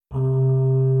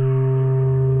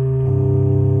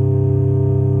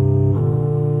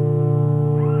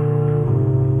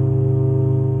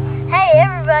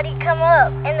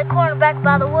corner back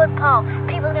by the wood pile.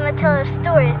 People's gonna tell their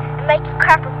stories and make you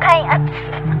crap with pants.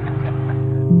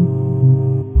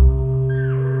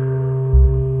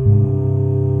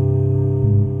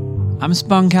 I'm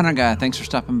Spun Counter Guy. Thanks for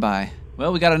stopping by.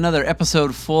 Well, we got another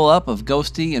episode full up of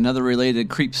ghosty and other related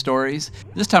creep stories.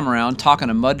 This time around, talking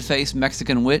a mud-faced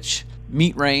Mexican witch,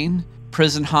 meat rain,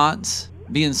 prison haunts,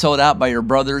 being sold out by your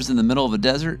brothers in the middle of a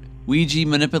desert, Ouija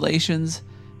manipulations,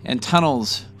 and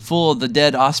tunnels full of the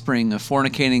dead offspring of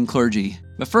fornicating clergy.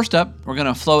 But first up, we're going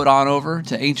to float on over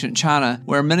to ancient China,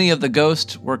 where many of the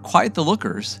ghosts were quite the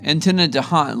lookers and tended to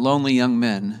haunt lonely young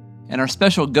men. And our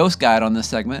special ghost guide on this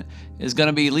segment is going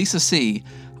to be Lisa C.,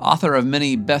 author of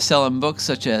many best-selling books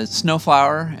such as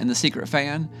Snowflower and the Secret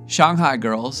Fan, Shanghai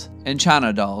Girls, and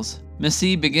China Dolls. Miss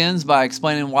C begins by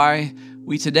explaining why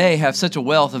we today have such a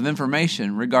wealth of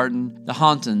information regarding the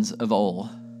hauntings of old.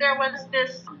 There was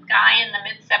this guy in the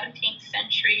mid-17th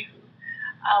century who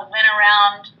went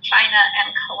around China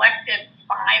and collected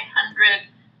 500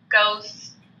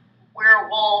 ghosts,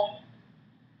 werewolf,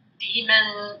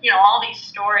 demon, all these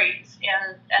stories,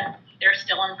 and they're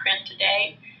still in print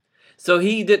today. So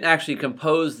he didn't actually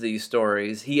compose these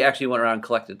stories, he actually went around and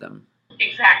collected them.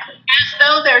 Exactly. As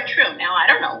though they're true. Now, I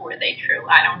don't know, were they true?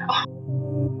 I don't know.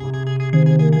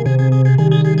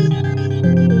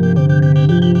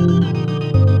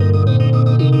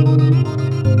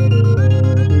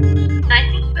 I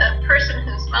think the person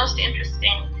who's most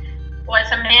interesting was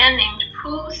a man named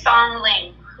Pu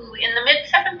Songling, who in the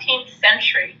mid-17th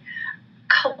century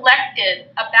collected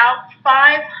about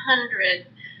 500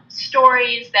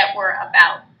 stories that were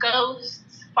about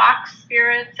ghosts, fox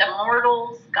spirits,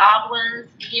 immortals, goblins,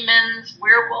 demons,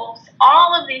 werewolves,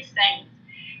 all of these things.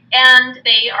 And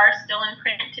they are still in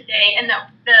print today. And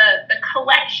the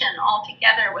collection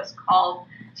altogether was called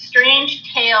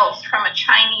Strange Tales from a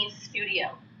Chinese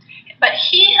Studio. But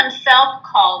he himself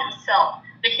called himself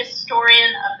the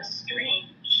historian of the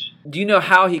strange. Do you know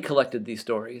how he collected these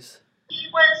stories? He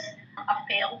was a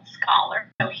failed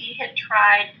scholar, so he had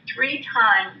tried 3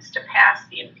 times to pass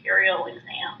the imperial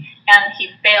exam, and he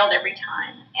failed every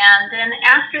time. And then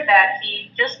after that,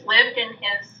 he just lived in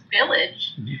his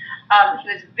village. He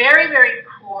was very, very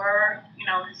poor.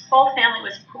 His whole family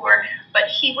was poor, but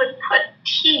he would put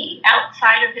tea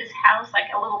outside of his house, like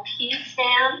a little tea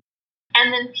stand.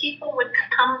 And then people would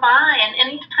come by, and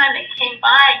anytime they came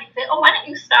by, he'd say, "Oh, why don't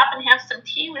you stop and have some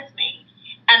tea with me?"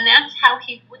 And that's how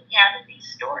he would gather these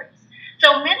stories.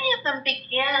 So many of them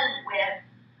begin with,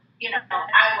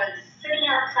 I was sitting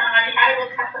outside,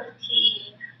 having a cup of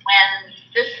tea, when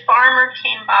this farmer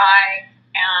came by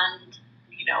and,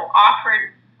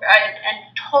 offered and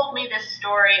told me this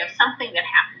story of something that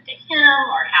happened to him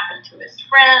or happened to his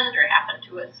friend or happened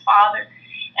to his father.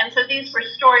 And so these were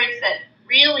stories that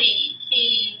really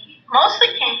he mostly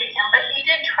came to him, but he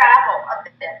did travel a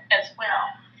bit as well.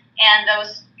 And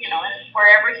those,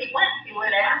 wherever he went, he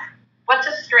would ask, "What's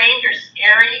a strange or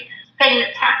scary thing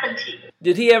that's happened to you?"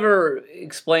 Did he ever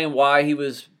explain why he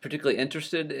was particularly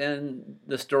interested in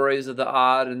the stories of the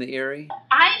odd and the eerie?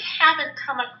 I haven't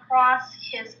come across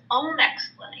his own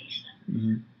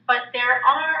explanation, but there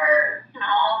are,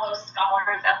 all those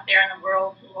scholars out there in the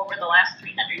world who over the last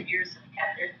 300 years have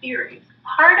had their theories.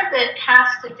 Part of it has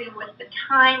to do with the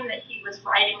time that he was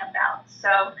writing about.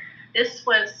 So this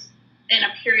was in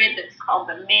a period that's called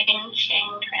the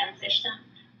Ming-Qing transition.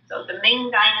 So the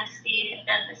Ming dynasty had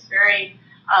been this very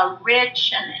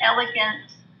rich and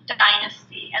elegant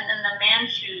dynasty, and then the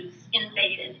Manchus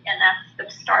invaded, and that's the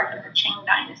start of the Qing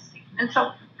dynasty. And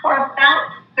so for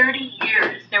about 30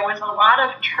 years, there was a lot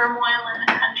of turmoil in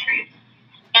the country,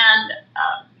 and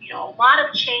a lot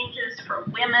of changes for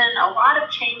women, a lot of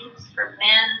changes for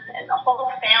men, and the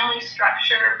whole family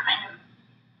structure kind of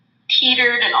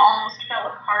teetered and almost fell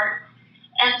apart.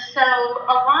 And so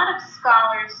a lot of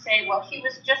scholars say, well, he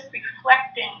was just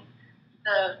reflecting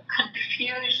the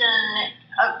confusion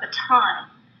of the time,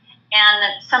 and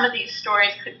that some of these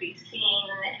stories could be seen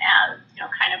as,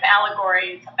 kind of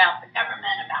allegories about the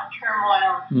government, about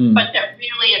turmoil, but that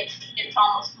really it's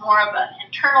almost more of an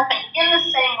internal thing, in the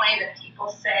same way that people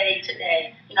say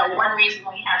today, one reason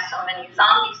we have so many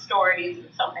zombie stories and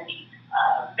so many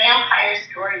vampire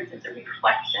stories is a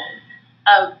reflection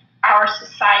of our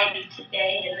society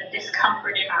today and the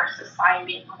discomfort in our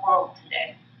society and the world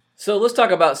today. So let's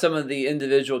talk about some of the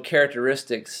individual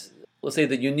characteristics, let's say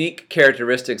the unique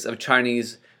characteristics of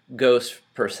Chinese ghosts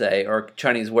per se, or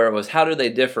Chinese werewolves. How do they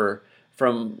differ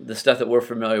from the stuff that we're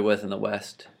familiar with in the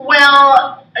West?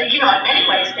 Well, in many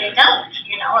ways they don't.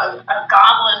 A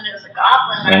goblin is a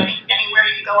goblin, right. Anywhere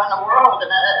you go in the world,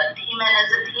 and a demon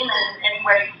is a demon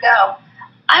anywhere you go.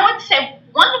 I would say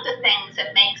one of the things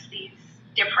that makes these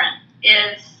different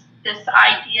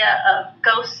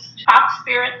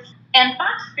And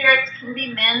fox spirits can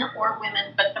be men or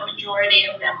women, but the majority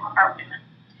of them are women.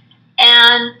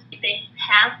 And they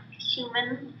have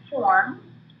human form,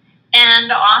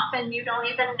 and often you don't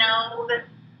even know that,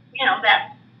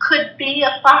 that could be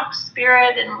a fox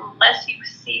spirit unless you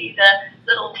see the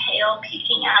little tail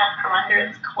peeking out from under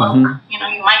its cloak. Mm-hmm.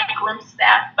 You might glimpse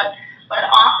that, but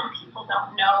often people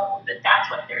don't know that that's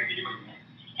what they're doing.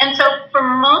 And so for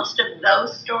most of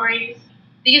those stories,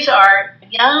 these are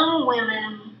young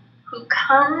women who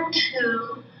come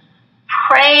to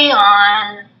prey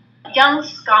on young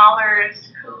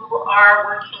scholars who are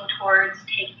working towards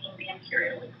taking the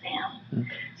imperial exam. Mm-hmm.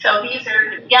 So these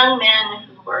are young men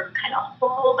who were kind of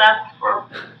holed up for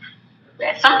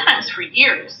sometimes for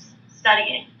years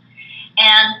studying.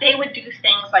 And they would do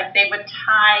things like they would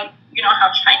tie,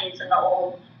 how Chinese in the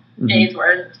old days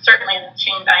were, certainly in the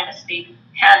Qing dynasty,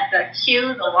 had the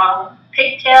queue, the long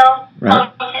pigtail,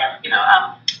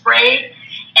 braid,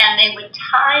 and they would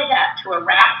tie that to a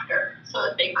rafter so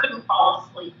that they couldn't fall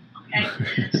asleep. Okay,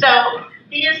 so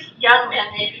these young men,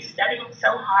 they'd be studying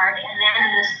so hard, and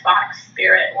then this fox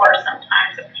spirit, or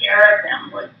sometimes a pair of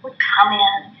them, would come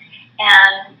in,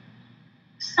 and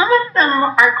some of them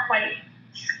are quite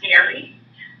scary.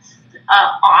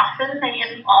 Often they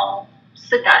involve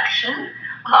seduction.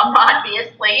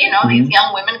 Obviously, these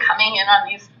young women coming in on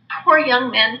these poor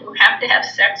young men who have to have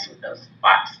sex with those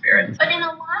fox spirits. But in a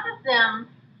lot of them,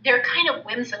 they're kind of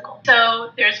whimsical.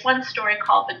 So there's one story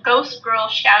called The Ghost Girl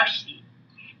Xiaoxi.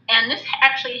 And this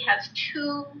actually has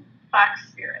two fox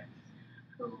spirits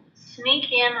who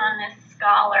sneak in on this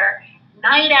scholar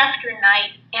night after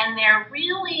night, and they're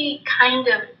really kind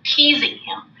of teasing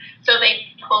him. So they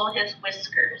pull his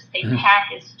whiskers, they pat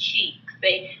his cheeks,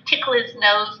 they tickle his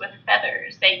nose with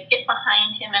feathers, they get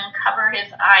behind him and cover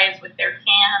his eyes with their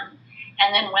hands,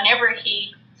 and then whenever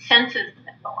he senses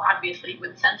them, well, obviously he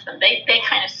would sense them, they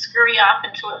kind of scurry off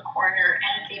into a corner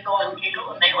and giggle,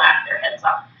 and they laugh their heads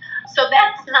off. So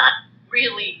that's not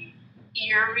really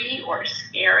eerie or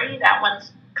scary, that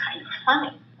one's kind of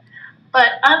funny.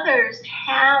 But others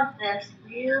have this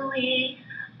really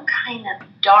kind of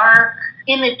dark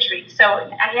imagery. So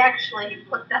I actually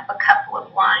looked up a couple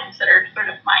of lines that are sort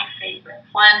of my favorite.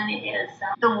 One is,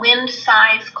 the wind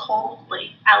sighs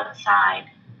coldly outside,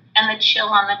 and the chill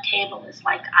on the table is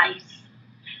like ice.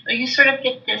 So you sort of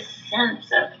get this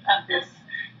sense of this,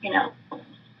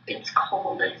 it's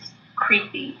cold, it's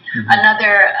creepy. Mm-hmm.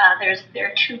 Another, there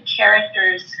are two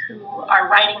characters who are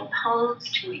writing poems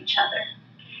to each other.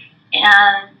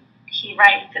 And he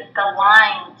writes that the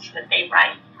lines that they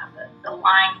write, the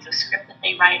lines of script that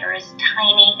they write are as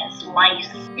tiny as lice.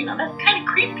 That's kind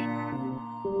of creepy.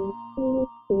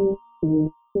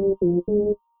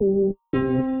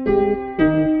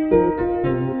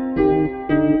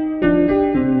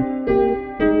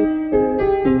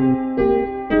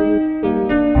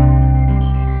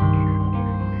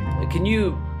 Can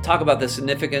you talk about the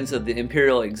significance of the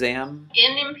imperial exam?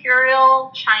 In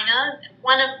imperial China,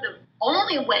 one of the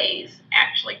only ways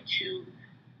actually to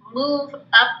move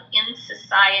up in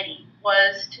society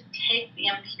was to take the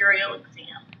imperial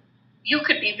exam. You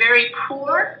could be very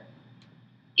poor.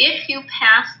 If you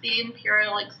passed the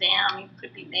imperial exam, you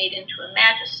could be made into a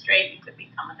magistrate, you could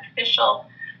become an official.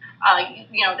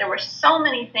 There were so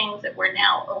many things that were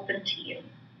now open to you.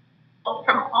 People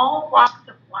from all walks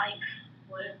of life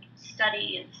would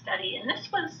study, and this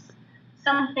was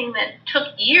something that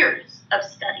took years of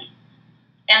study.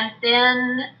 And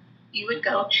then you would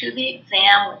go to the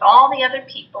exam with all the other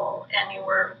people, and you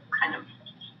were kind of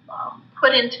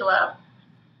put into a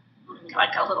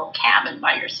little cabin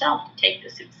by yourself to take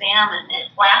this exam, and it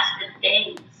lasted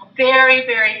days. Very,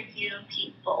 very few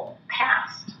people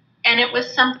passed. And it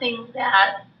was something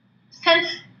that, since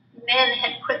men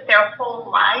had put their whole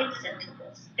lives into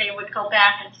this, they would go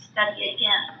back and study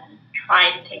again and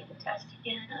try to take the test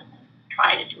again and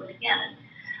try to do it again.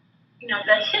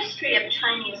 The history of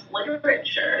Chinese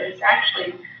literature is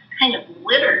actually kind of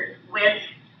littered with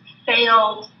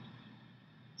failed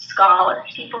scholars,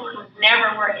 people who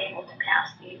never were able to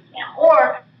pass the exam,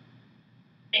 or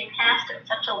they passed at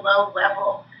such a low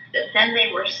level that then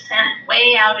they were sent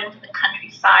way out into the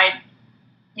countryside,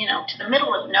 to the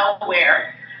middle of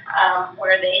nowhere,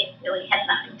 where they really had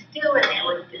nothing to do, and they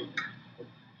lived in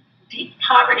deep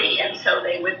poverty, and so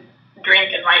they would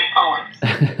drink and write poems.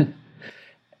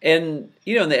 And,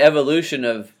 in the evolution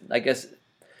of, I guess,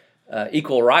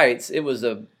 equal rights, it was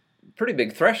a pretty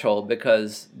big threshold,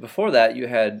 because before that you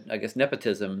had, I guess,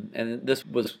 nepotism, and this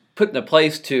was put into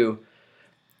place to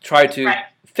try to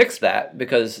fix that,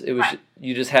 because it was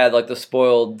you just had like the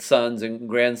spoiled sons and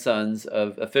grandsons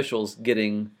of officials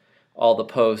getting all the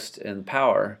post and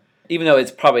power. Even though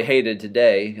it's probably hated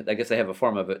today, I guess they have a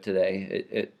form of it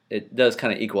today. It does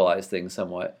kind of equalize things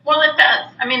somewhat. Well, it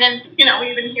does. I mean, and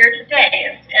even here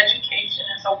today, education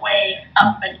is a way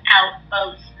up and out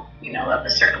of of the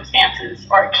circumstances,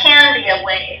 or it can be a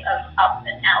way of up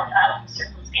and out of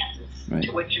circumstances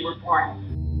to which you were born.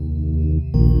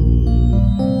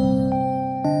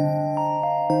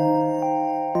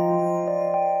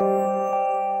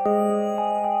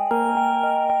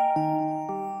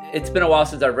 It's been a while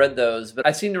since I've read those, but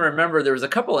I seem to remember there was a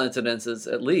couple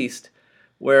incidences, at least,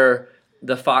 where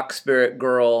the fox spirit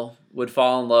girl would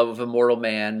fall in love with a mortal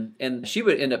man, and she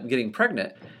would end up getting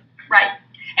pregnant. Right.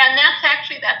 And that's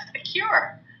the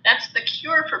cure. That's the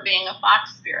cure for being a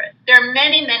fox spirit. There are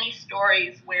many, many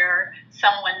stories where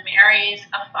someone marries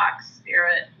a fox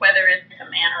spirit, whether it's a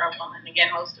man or a woman. Again,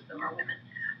 most of them are women.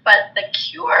 But the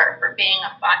cure for being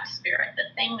a fox spirit,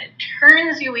 the thing that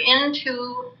turns you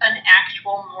into an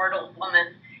actual mortal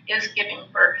woman, is giving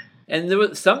birth. And there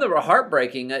was some that were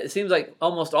heartbreaking. It seems like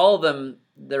almost all of them,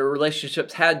 their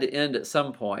relationships had to end at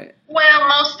some point. Well,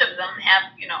 most of them have,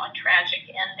 a tragic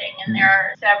ending. And there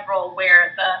are several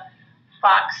where the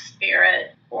fox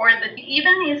spirit, or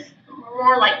even these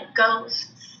more like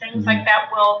ghosts, things like that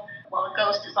a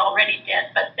ghost is already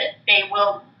dead, but that they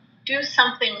will do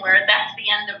something where that's the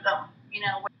end of them.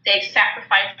 Where they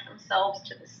sacrifice themselves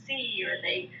to the sea, or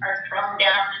they are thrown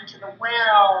down into the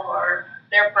well, or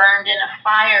they're burned in a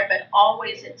fire, but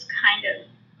always it's kind of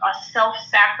a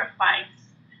self-sacrifice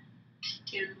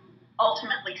to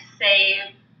ultimately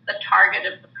save the target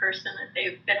of the person that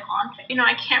they've been haunting.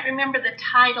 I can't remember the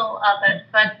title of it,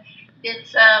 but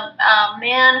it's a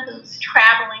man who's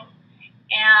traveling,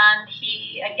 and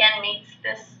he again meets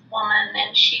this woman,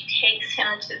 and she takes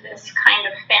him to this kind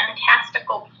of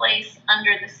fantastical place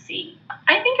under the sea.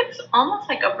 I think it's almost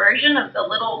like a version of The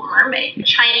Little Mermaid, a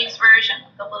Chinese version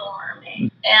of The Little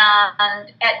Mermaid.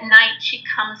 And at night she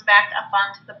comes back up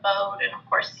onto the boat and of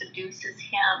course seduces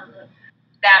him.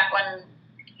 That one,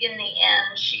 in the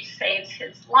end, she saves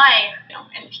his life,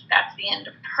 and that's the end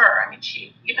of her. I mean,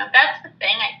 that's the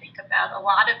thing I think about a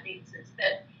lot of these, is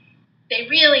that they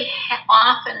really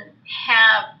often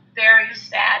have very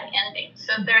sad endings.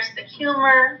 So there's the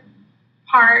humor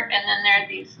part, and then there are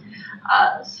these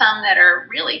some that are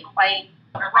really quite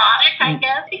erotic, I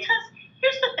guess. Because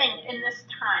here's the thing: in this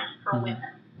time for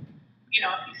women, if you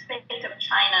think of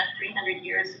China 300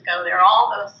 years ago, there are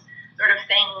all those sort of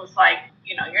things like,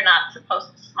 you're not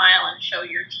supposed to smile and show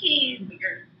your teeth.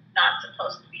 You're not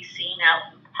supposed to be seen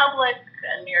out in public,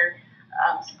 and you're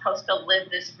supposed to live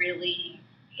this really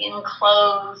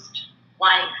enclosed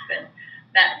life. And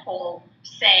that whole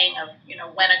saying of,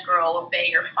 when a girl, obey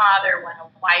your father, when a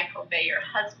wife, obey your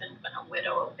husband, when a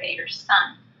widow, obey your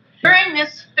son. During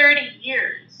this 30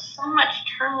 years, so much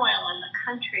turmoil in the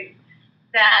country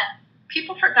that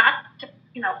people forgot to,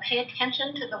 pay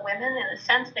attention to the women. In a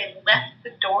sense, they left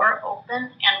the door open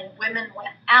and women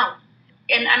went out.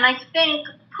 And I think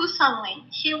Pu Songling,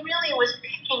 he really was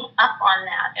picking up on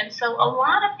that. And so a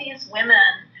lot of these women,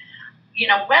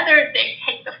 whether they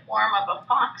take the form of a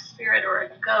fox spirit or a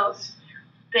ghost,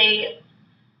 they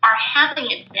are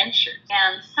having adventures.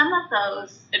 And some of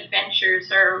those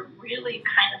adventures are really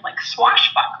kind of like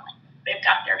swashbuckling. They've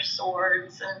got their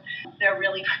swords and they're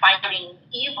really fighting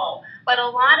evil. But a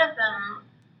lot of them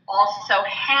also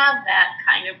have that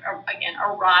kind of, again,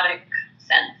 erotic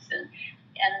sense. And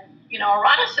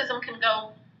eroticism can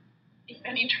go in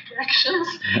many directions.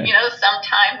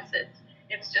 Sometimes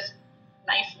it's just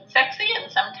nice and sexy, and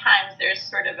sometimes there's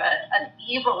sort of an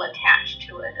evil attached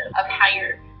to it of how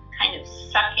you're kind of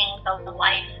sucking the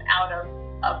life out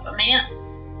of a man.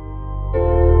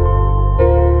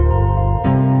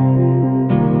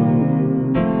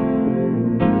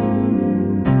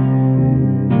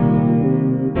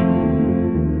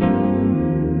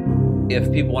 If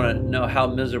people want to know how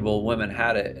miserable women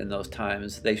had it in those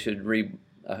times, they should read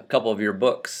a couple of your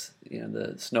books.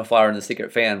 The Snowflower and the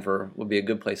Secret Fan would be a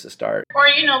good place to start. Or,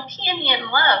 Peony in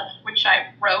Love, which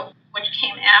I wrote, which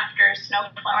came after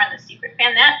Snowflower and the Secret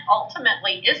Fan. That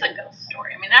ultimately is a ghost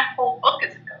story. I mean, that whole book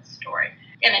is a ghost story.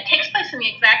 And it takes place in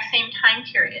the exact same time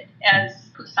period as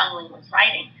Pu Songling was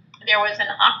writing. There was an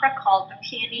opera called The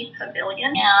Peony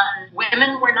Pavilion, and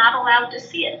women were not allowed to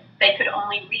see it. They could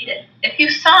only read it. If you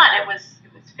saw it, it was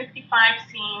 55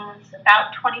 scenes,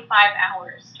 about 25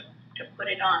 hours to put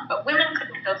it on. But women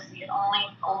couldn't go see it,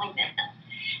 only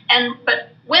men.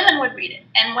 But women would read it.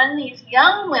 And when these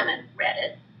young women read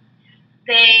it,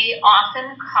 they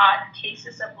often caught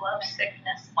cases of love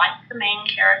sickness, like the main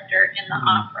character in the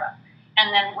opera,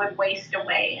 and then would waste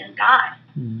away and die.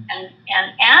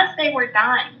 And as they were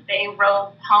dying, they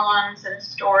wrote poems and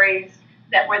stories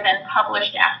that were then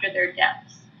published after their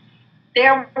deaths.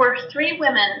 There were 3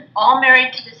 women, all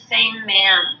married to the same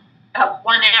man,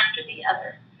 one after the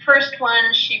other. First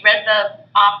one, she read the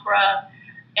opera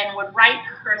and would write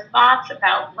her thoughts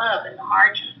about love in the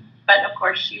margin. But of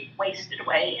course, she wasted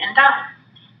away and died.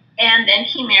 And then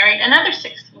he married another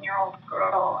 16-year-old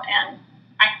girl, and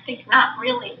I think not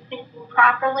really thinking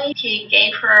properly, he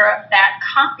gave her that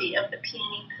copy of the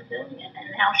Peony Pavilion,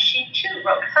 and now she too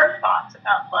wrote her thoughts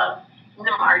about love in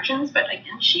the margins, but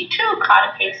again, she too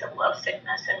caught a case of love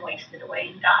sickness and wasted away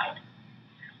and died.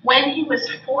 When he was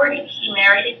 40, he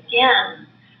married again.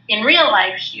 In real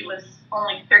life, she was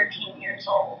only 13 years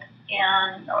old,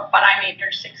 but I made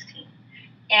her 16.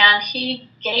 And he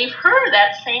gave her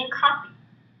that same copy,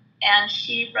 and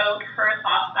she wrote her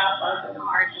thoughts about love in the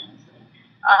margins.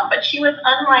 But she was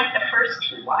unlike the first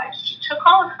 2 wives. She took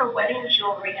all of her wedding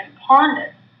jewelry and pawned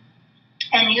it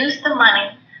and used the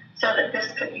money so that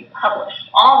this could be published.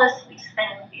 These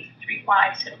things these 3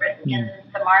 wives had written in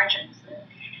the margins.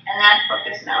 And that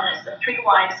book is known as the 3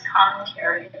 Wives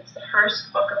Commentary. It's the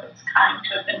first book of its kind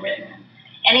to have been written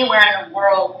anywhere in the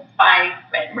world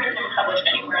written and published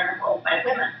anywhere in the world by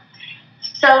women.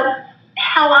 So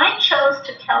how I chose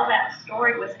to tell that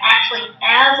story was actually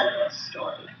as a ghost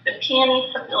story. The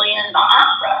Peony Pavilion, the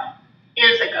opera,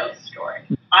 is a ghost story.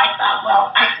 I thought,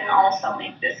 well, I can also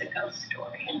make this a ghost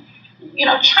story. And,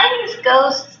 Chinese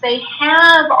ghosts, they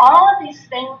have all of these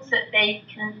things that they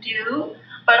can do,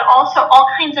 but also all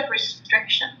kinds of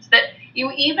restrictions that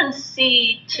you even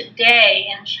see today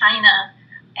in China,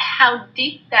 how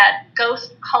deep that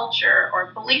ghost culture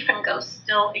or belief in ghosts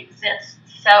still exists.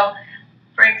 So,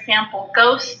 for example,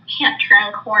 ghosts can't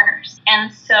turn corners.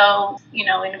 And so,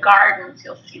 in gardens,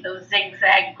 you'll see those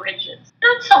zigzag bridges.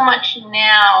 Not so much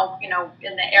now,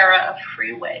 in the era of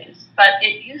freeways, but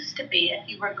it used to be if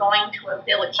you were going to a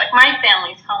village, like my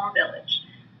family's home village,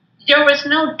 there was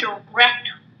no direct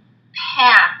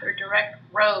path or direct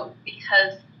road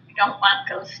because you don't want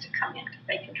ghosts to come in because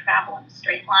they can travel in a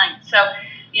straight line. So,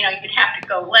 you'd have to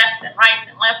go left and right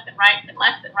and left and right and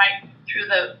left and right through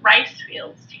the rice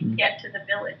fields to get to the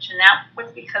village. And that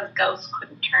was because ghosts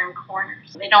couldn't turn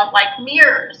corners. They don't like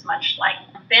mirrors, much like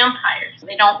vampires.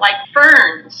 They don't like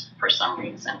ferns for some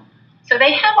reason. So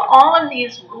they have all of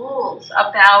these rules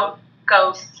about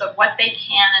ghosts of what they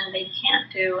can and they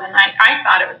can't do. And I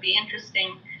thought it would be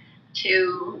interesting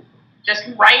to just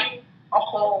write a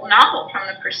whole novel from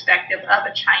the perspective of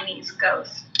a Chinese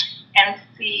ghost and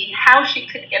see how she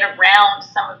could get around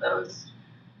some of those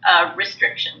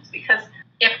restrictions. Because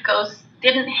if ghosts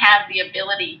didn't have the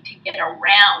ability to get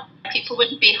around, people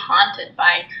wouldn't be haunted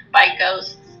by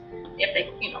ghosts if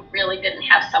they really didn't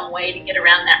have some way to get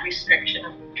around that restriction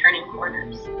of turning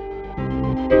corners.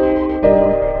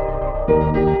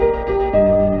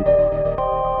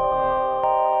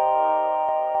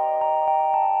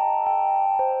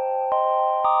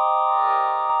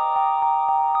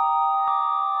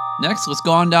 Next, let's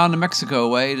go on down to Mexico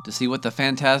way to see what the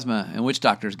phantasma and witch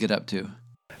doctors get up to.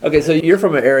 Okay, so you're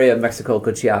from an area of Mexico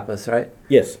called Chiapas, right?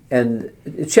 Yes. And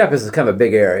Chiapas is kind of a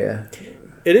big area.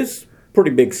 It is a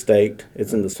pretty big state.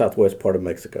 It's in the southwest part of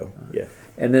Mexico, yeah.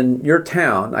 And then your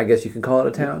town, I guess you can call it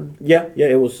a town? Yeah,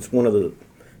 it was one of the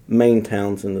main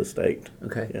towns in the state.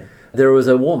 Okay. Yeah. There was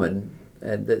a woman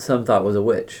that some thought was a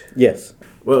witch. Yes.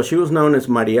 Well, she was known as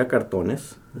Maria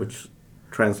Cartones, which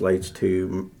translates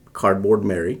to Cardboard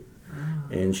Mary.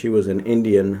 And she was an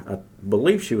Indian, I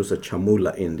believe she was a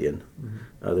Chamula Indian.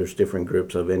 Mm-hmm. There's different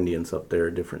groups of Indians up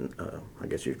there, different, I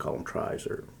guess you'd call them tribes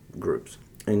or groups.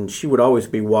 And she would always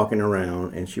be walking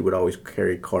around, and she would always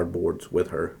carry cardboards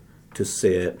with her to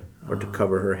sit or to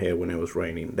cover her head when it was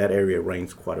raining. That area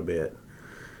rains quite a bit.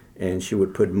 And she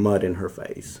would put mud in her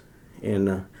face.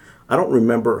 And I don't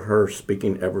remember her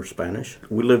speaking ever Spanish.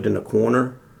 We lived in a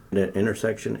corner, in an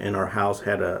intersection, and our house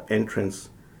had an entrance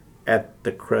at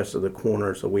the crest of the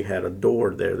corner, so we had a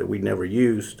door there that we never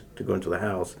used to go into the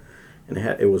house, and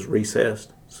it was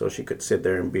recessed, so she could sit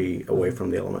there and be away from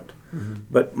the element. Mm-hmm.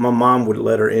 But my mom would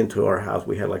let her into our house.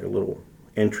 We had like a little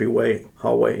entryway,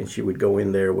 hallway, and she would go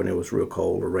in there when it was real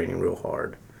cold or raining real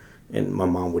hard, and my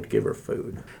mom would give her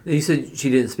food. You said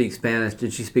she didn't speak Spanish.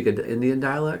 Did she speak an Indian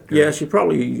dialect? Or? Yeah, she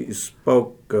probably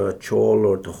spoke Chol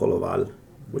or Tojolabal,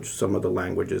 which are some of the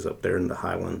languages up there in the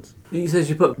highlands. You said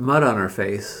she put mud on her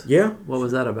face. Yeah. What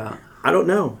was that about? I don't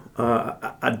know.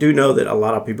 I do know that a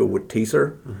lot of people would tease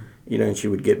her, and she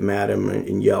would get mad at him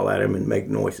and yell at him and make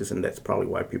noises, and that's probably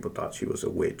why people thought she was a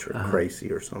witch or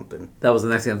crazy or something. That was the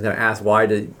next thing I was going to ask. Why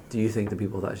do you think that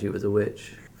people thought she was a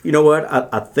witch? You know what?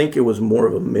 I think it was more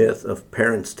of a myth of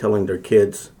parents telling their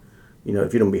kids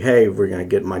if you don't behave, we're going to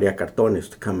get Maria Cartones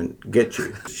to come and get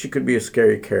you. She could be a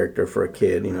scary character for a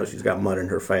kid. She's got mud in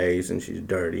her face and she's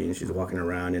dirty and she's walking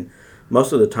around. And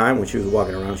most of the time when she was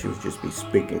walking around, she would just be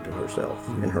speaking to herself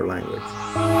in her language.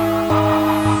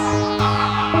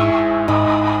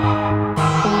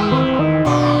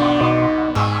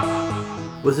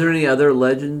 Was there any other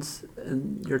legends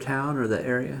in your town or the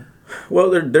area? Well,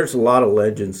 there's a lot of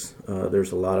legends.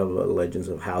 There's a lot of legends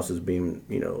of houses being,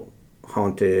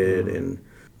 haunted. And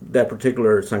that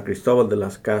particular San Cristobal de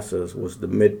las Casas was the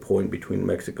midpoint between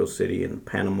Mexico City and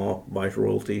Panama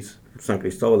viceroyalties. San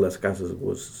Cristobal de las Casas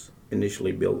was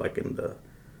initially built like in the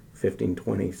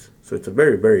 1520s. So it's a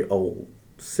very, very old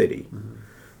city.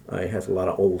 It has a lot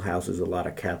of old houses, a lot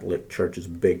of Catholic churches,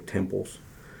 big temples.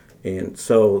 And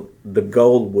so the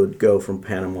gold would go from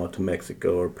Panama to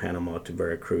Mexico or Panama to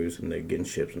Veracruz, and they'd get in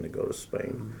ships and they'd go to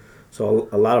Spain. So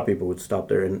a lot of people would stop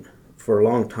there. And for a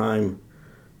long time,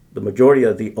 the majority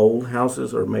of the old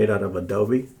houses are made out of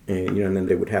adobe, and and then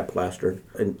they would have plastered.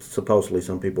 And supposedly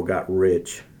some people got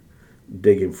rich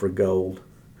digging for gold.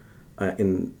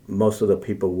 And most of the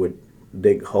people would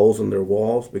dig holes in their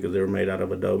walls because they were made out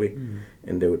of adobe,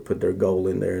 and they would put their gold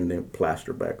in there and then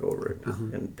plaster back over it.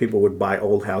 And people would buy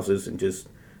old houses and just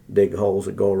dig holes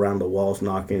and go around the walls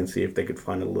knocking and see if they could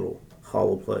find a little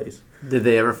hollow place. Did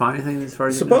they ever find anything as far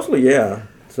as Supposedly, yeah.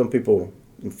 Some people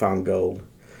found gold.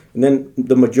 And then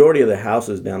the majority of the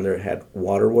houses down there had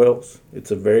water wells.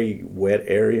 It's a very wet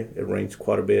area. It rains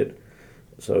quite a bit.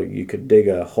 So you could dig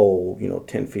a hole,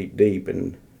 10 feet deep,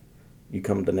 and you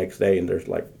come the next day and there's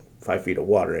like 5 feet of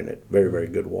water in it. Very, very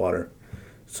good water.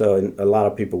 So a lot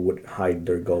of people would hide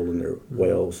their gold in their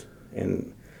wells.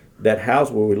 And that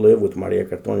house where we lived with Maria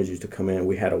Cartones used to come in.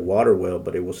 We had a water well,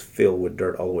 but it was filled with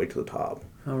dirt all the way to the top.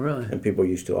 Oh, really? And people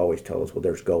used to always tell us, well,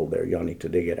 there's gold there. Y'all need to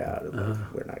dig it out.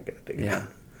 We're not going to dig it out.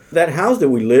 That house that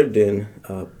we lived in,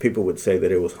 people would say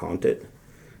that it was haunted.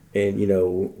 And,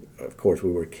 of course,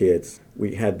 we were kids.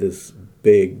 We had this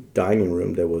big dining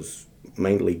room that was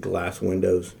mainly glass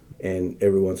windows. And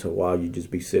every once in a while, you'd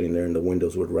just be sitting there and the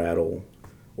windows would rattle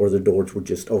or the doors would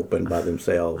just open by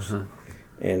themselves.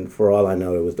 And for all I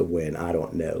know, it was the wind. I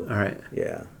don't know. All right.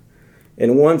 Yeah.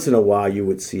 And once in a while, you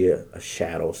would see a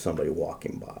shadow of somebody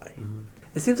walking by.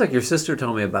 It seems like your sister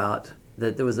told me about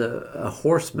that there was a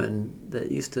horseman that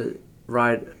used to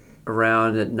ride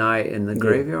around at night in the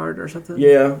graveyard or something?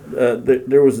 Yeah.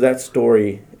 There was that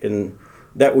story, and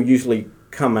that would usually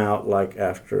come out like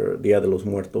after Dia de los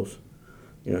Muertos.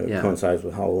 It coincides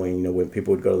with Halloween, when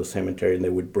people would go to the cemetery and they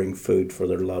would bring food for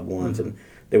their loved ones, and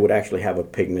they would actually have a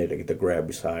picnic at the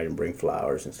graveside and bring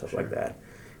flowers and stuff like that.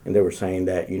 And they were saying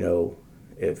that,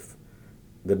 if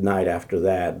the night after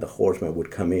that, the horseman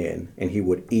would come in and he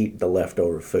would eat the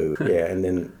leftover food. And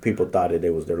then people thought that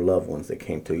it was their loved ones that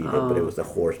came to eat it, but it was the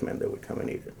horseman that would come and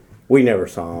eat it. We never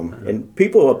saw him. And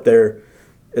people up there,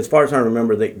 as far as I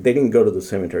remember, they didn't go to the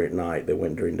cemetery at night. They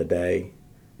went during the day.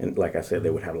 And like I said,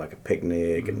 they would have like a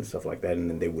picnic and stuff like that, and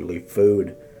then they would leave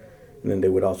food. And then they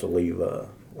would also leave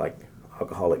like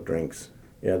alcoholic drinks.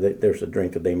 There's a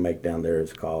drink that they make down there.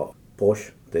 It's called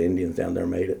Posh. The Indians down there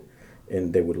made it.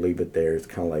 And they would leave it there. It's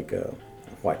kind of like a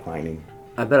white lining.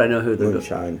 I bet I know who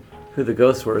the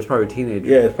ghosts were. It's probably teenagers.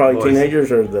 Yeah, it's probably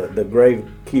teenagers or the grave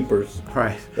keepers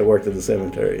that worked at the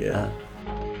cemetery,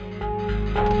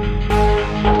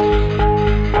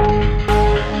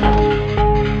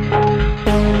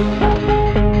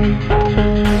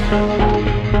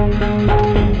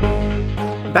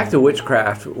 Back to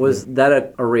witchcraft, was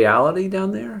that a reality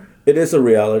down there? It is a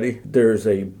reality. There's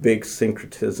a big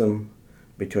syncretism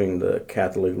between the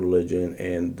Catholic religion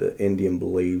and the Indian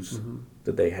beliefs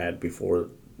that they had before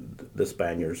the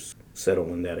Spaniards settled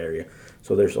in that area.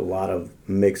 So there's a lot of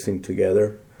mixing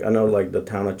together. I know like the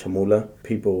town of Chamula,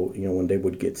 people, when they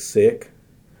would get sick,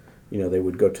 they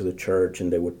would go to the church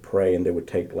and they would pray, and they would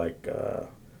take like a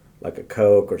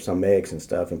Coke or some eggs and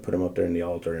stuff and put them up there in the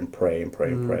altar and pray and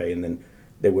pray and pray. And then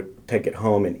they would take it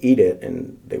home and eat it,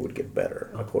 and they would get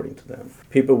better, according to them.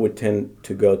 People would tend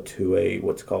to go to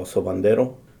what's called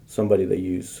sobandero, somebody that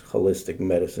used holistic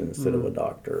medicine instead of a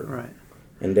doctor. Right.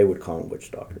 And they would call them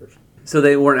witch doctors. So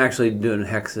they weren't actually doing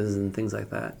hexes and things like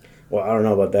that? Well, I don't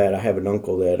know about that. I have an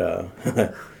uncle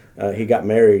that he got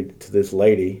married to this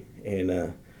lady,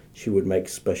 and she would make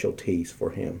special teas for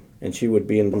him. And she would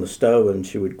be on the stove, and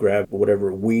she would grab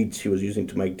whatever weeds she was using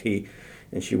to make tea,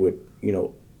 and she would,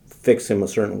 fix him a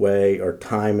certain way or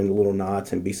tie him in little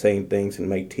knots and be saying things and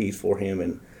make teas for him.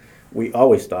 And we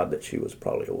always thought that she was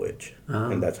probably a witch.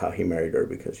 And that's how he married her,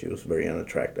 because she was very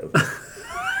unattractive.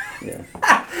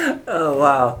 Oh,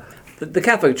 wow. The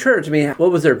Catholic Church, I mean,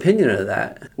 what was their opinion of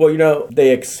that? Well,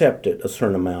 they accepted a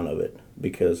certain amount of it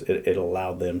because it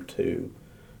allowed them to,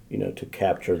 to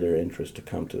capture their interest to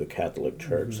come to the Catholic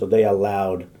Church. Mm-hmm. So they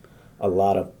allowed a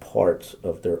lot of parts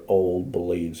of their old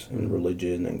beliefs and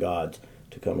religion and gods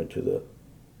to come into the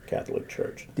Catholic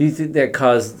Church. Do you think that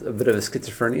caused a bit of a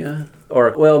schizophrenia?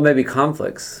 Or, well, maybe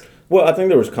conflicts? Well, I think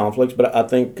there was conflicts, but I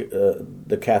think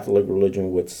the Catholic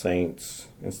religion with saints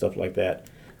and stuff like that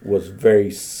was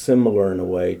very similar in a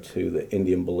way to the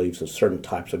Indian beliefs of certain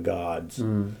types of gods.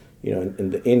 Mm.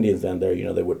 And the Indians down there,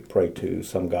 they would pray to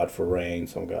some god for rain,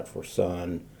 some god for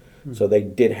sun. Mm. So they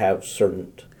did have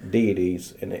certain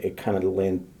deities, and it kind of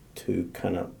lent to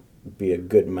kind of be a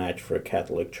good match for a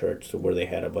Catholic church, so where they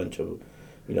had a bunch of,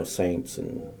 saints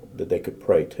and that they could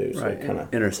pray to. So right, it kind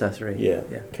of intercessory. Yeah,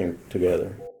 came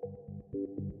together.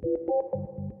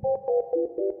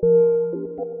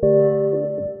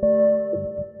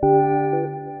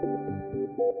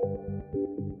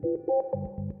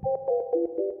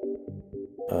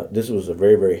 This was a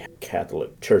very, very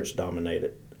Catholic,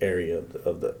 church-dominated area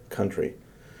of the country.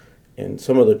 And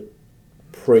some of the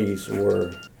priests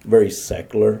were very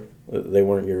secular. They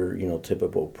weren't your,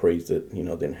 typical priests that,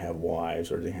 didn't have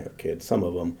wives or didn't have kids. Some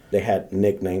of them, they had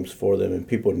nicknames for them and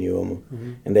people knew them.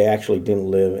 Mm-hmm. And they actually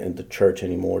didn't live in the church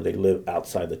anymore. They lived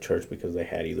outside the church because they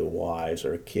had either wives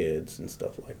or kids and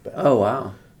stuff like that. Oh,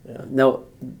 wow. Yeah. No,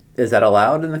 is that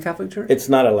allowed in the Catholic Church? It's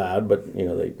not allowed, but,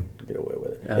 they get away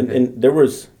with it. Okay. And there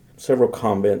was several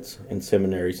convents and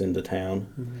seminaries in the town,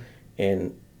 mm-hmm.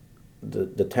 and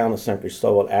the town of San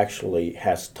Cristobal actually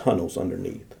has tunnels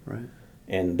underneath. Right.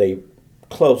 And they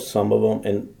closed some of them,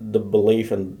 and the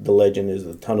belief and the legend is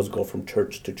the tunnels go from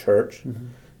church to church, mm-hmm.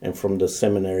 and from the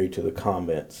seminary to the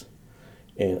convents.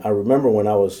 And I remember when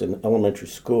I was in elementary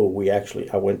school,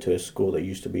 I went to a school that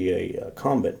used to be a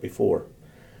convent before,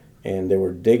 and they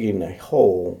were digging a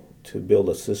hole to build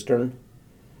a cistern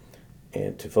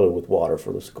and to fill it with water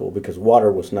for the school, because we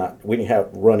didn't have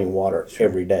running water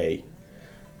every day.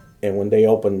 And when they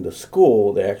opened the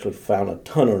school, they actually found a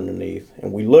tunnel underneath,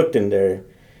 and we looked in there,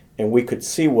 and we could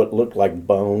see what looked like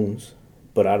bones,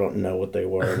 but I don't know what they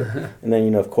were. And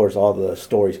then, of course, all the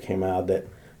stories came out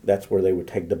that's where they would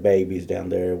take the babies down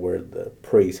there, where the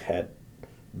priests had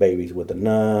babies with the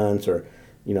nuns, or,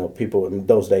 people in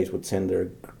those days would send their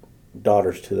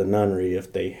daughters to the nunnery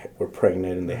if they were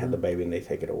pregnant and they had the baby, and they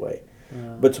take it away.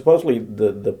 But supposedly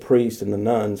the priests and the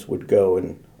nuns would go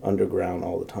in underground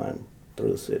all the time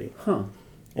through the city. Huh.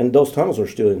 And those tunnels are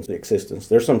still in existence.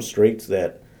 There's some streets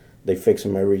that they fix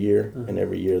them every year, and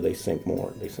every year they sink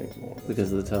more.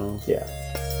 Because of the tunnels? Yeah.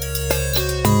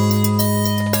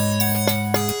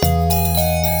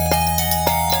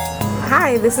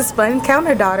 Hi, this is Fun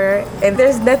Counter Daughter, and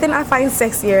there's nothing I find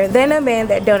sexier than a man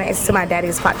that donates to my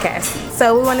daddy's podcast.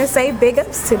 So we want to say big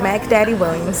ups to Mac Daddy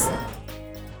Williams.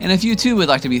 And if you too would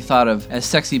like to be thought of as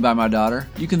sexy by my daughter,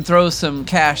 you can throw some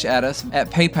cash at us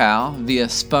at PayPal via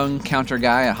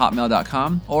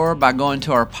spuncounterguy@hotmail.com, or by going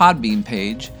to our Podbean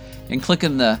page and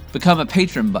clicking the Become a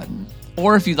Patron button.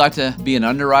 Or if you'd like to be an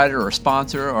underwriter or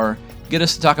sponsor, or get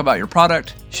us to talk about your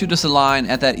product, shoot us a line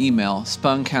at that email,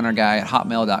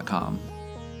 spuncounterguy@hotmail.com.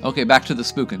 Okay, back to the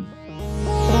spookin'.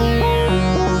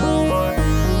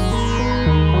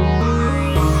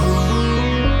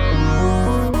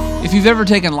 If you've ever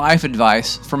taken life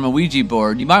advice from a Ouija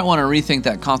board, you might want to rethink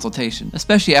that consultation,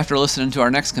 especially after listening to our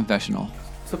next confessional.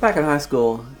 So back in high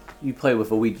school, you played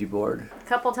with a Ouija board. A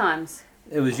couple times.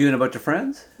 It was you and a bunch of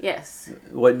friends? Yes.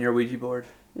 It wasn't your Ouija board?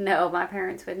 No, my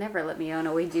parents would never let me own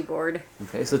a Ouija board.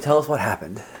 Okay, so tell us what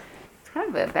happened. It's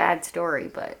kind of a bad story,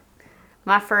 but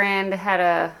my friend had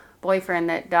a boyfriend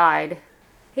that died.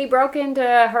 He broke into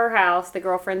her house, the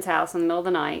girlfriend's house, in the middle of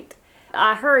the night.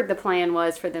 I heard the plan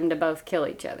was for them to both kill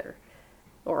each other,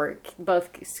 or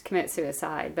both commit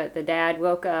suicide. But the dad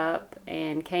woke up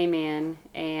and came in,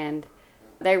 and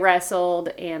they wrestled,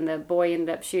 and the boy ended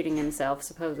up shooting himself,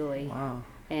 supposedly. Wow.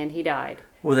 And he died.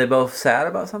 Were they both sad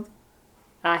about something?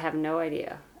 I have no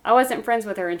idea. I wasn't friends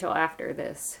with her until after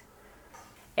this.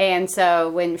 And so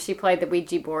when she played the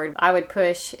Ouija board, I would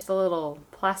push the little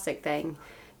plastic thing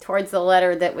towards the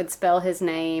letter that would spell his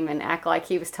name and act like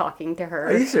he was talking to her.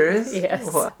 Are you serious?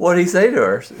 Yes. What did he say to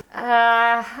her?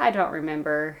 I don't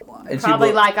remember. And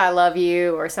probably like I love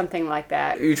you or something like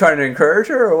that. Are you trying to encourage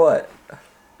her or what?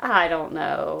 I don't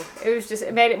know.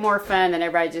 It made it more fun than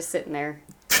everybody just sitting there.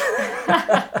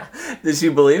 Did she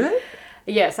believe it?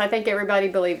 Yes, I think everybody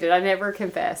believed it. I never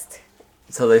confessed.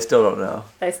 So they still don't know?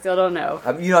 They still don't know.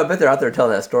 I bet they're out there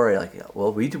telling that story like,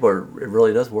 well, Ouija board, it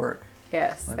really does work.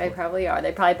 Yes, they probably are.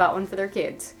 They probably bought one for their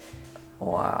kids.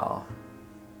 Wow.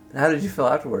 How did you feel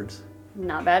afterwards?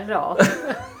 Not bad at all.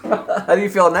 How do you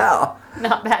feel now?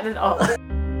 Not bad at all.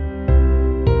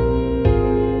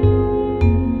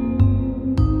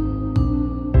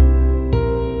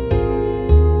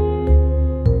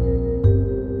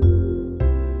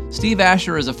 Steve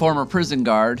Asher is a former prison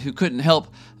guard who couldn't help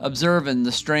observing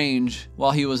the strange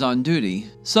while he was on duty.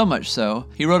 So much so,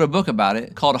 he wrote a book about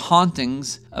it called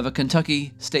Hauntings of a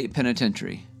Kentucky State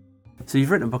Penitentiary. So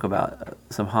you've written a book about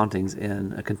some hauntings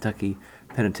in a Kentucky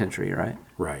penitentiary, right?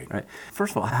 Right.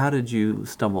 First of all, how did you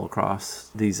stumble across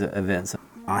these events?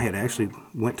 I had actually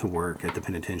went to work at the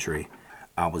penitentiary.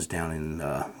 I was down in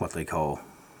what they call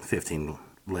 15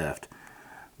 Left,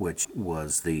 which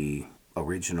was the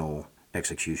original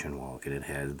execution walk, and it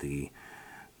had the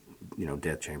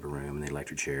death chamber room and the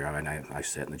electric chair. I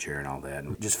sat in the chair and all that,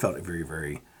 and just felt very,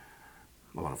 very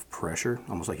a lot of pressure,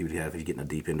 almost like you would have if you get in the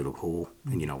deep end of the pool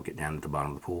and get down at the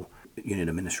bottom of the pool. Unit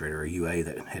administrator, or UA,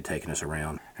 that had taken us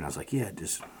around, and I was like, yeah, it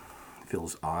just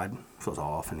feels odd, feels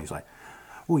off. And he's like,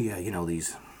 oh yeah,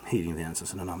 these heating vents. I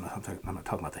said, no, I'm not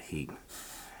talking about the heat.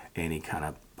 And he kind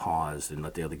of paused and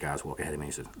let the other guys walk ahead of me.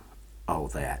 He said, oh,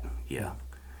 that, yeah.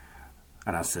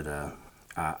 And I said,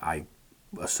 I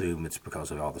assume it's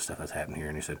because of all the stuff that's happened here.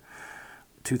 And he said,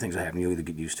 two things that happen. You either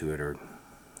get used to it or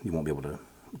you won't be able to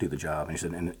do the job. And he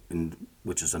said, and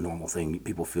which is a normal thing.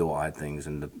 People feel odd things.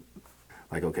 And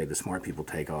okay, the smart people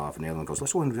take off. And the other one goes,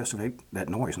 let's go investigate that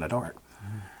noise in the dark.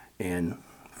 Mm-hmm. And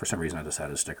for some reason, I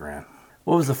decided to stick around.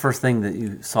 What was the first thing that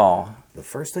you saw? The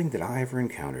first thing that I ever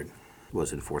encountered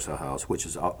was in Forsyth House, which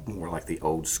is more like the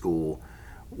old school,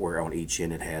 where on each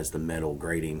end it has the metal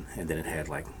grating, and then it had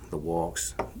like the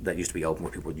walks that used to be open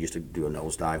where people used to do a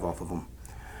nosedive off of them.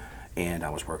 And I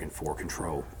was working for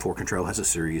Control. For Control has a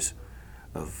series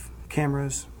of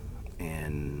cameras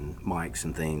and mics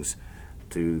and things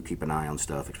to keep an eye on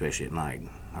stuff, especially at night.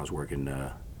 I was working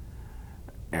late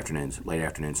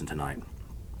afternoons into night.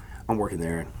 I'm working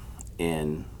there,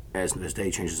 and as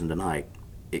day changes into night,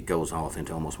 it goes off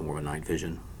into almost more of a night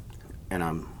vision. And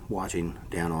I'm watching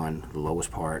down on the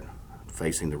lowest part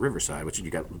facing the riverside, which you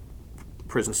got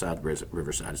prison side,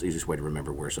 riverside. It's the easiest way to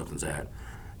remember where something's at.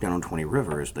 Down on 20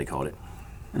 River, as they called it.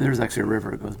 And there's actually a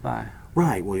river that goes by.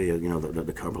 Right. Well,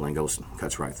 the Cumberland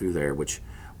cuts right through there, which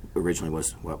originally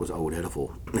was what was Old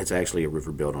Ediful. It's actually a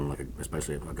river built on it's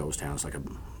basically a ghost town. It's like a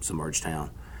submerged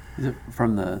town. Is it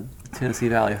from the Tennessee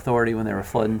Valley Authority when they were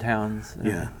flooding towns?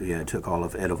 Yeah. It took all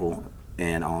of Ediful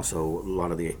and also a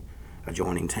lot of the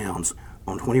adjoining towns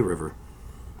on 20 River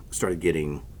started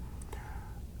getting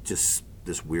just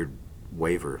this weird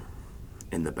waver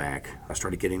in the back. I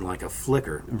started getting like a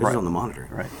flicker. This is on the monitor.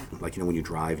 Right. Like, when you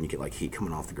drive and you get like heat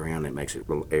coming off the ground, it makes it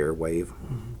a little air wave.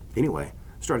 Mm-hmm. Anyway,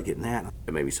 started getting that.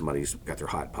 And maybe somebody's got their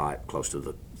hot pot close to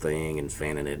the thing and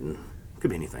fanning it, and it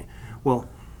could be anything. Well,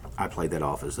 I played that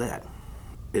off as that.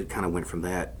 It kind of went from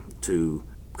that to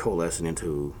coalescing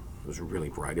into, it was really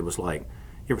bright. It was like,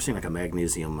 you ever seen like a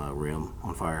magnesium rim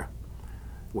on fire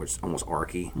where it's almost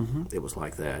archy? Mm-hmm. It was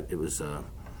like that. It was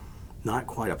not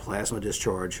quite a plasma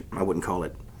discharge. I wouldn't call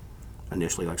it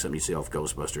initially like something you see off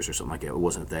Ghostbusters or something like that. It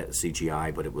wasn't that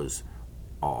CGI, but it was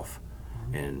off.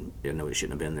 Mm-hmm. And I know it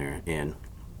shouldn't have been there. And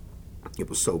it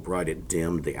was so bright it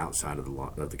dimmed the outside of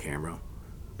the camera,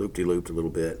 loop-de-looped a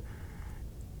little bit.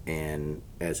 And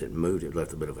as it moved, it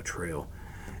left a bit of a trail.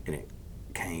 And it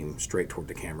came straight toward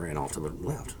the camera and off to the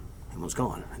left and was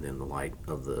gone. And then the light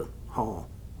of the hall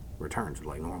returned to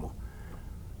like normal.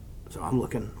 So I'm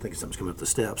looking, thinking something's coming up the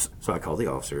steps. So I called the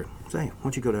officer, say, why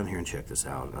don't you go down here and check this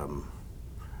out?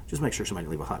 Just make sure somebody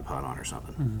didn't leave a hot pot on or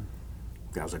something.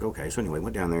 Mm-hmm. I was like, okay. So anyway,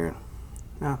 went down there.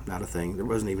 No, not a thing. There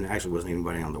wasn't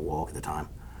anybody on the walk at the time.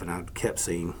 But I kept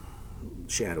seeing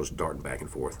shadows darting back and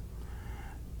forth.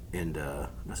 And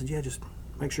I said, yeah, just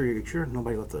make sure you're sure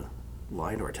nobody left the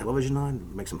light or a television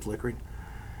on, make some flickering.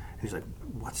 And he's like,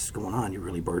 what's going on? You're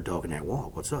really bird dogging that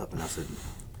walk. What's up? And I said,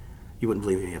 you wouldn't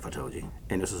believe me if I told you.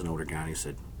 And this is an older guy, and he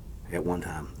said, at one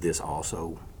time, this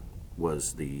also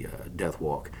was the death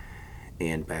walk.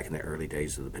 And back in the early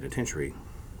days of the penitentiary,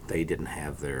 they didn't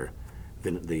have their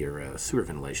sewer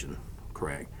ventilation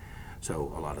correct.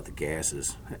 So a lot of the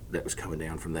gases that was coming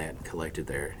down from that collected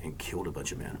there and killed a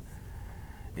bunch of men.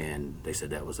 And they said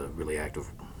that was a really active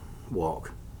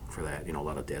walk for that. A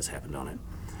lot of deaths happened on it.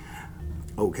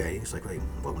 Okay, it's like, hey,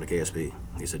 welcome to KSP.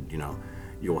 He said,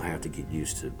 you'll have to get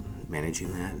used to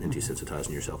managing that and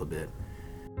desensitizing yourself a bit.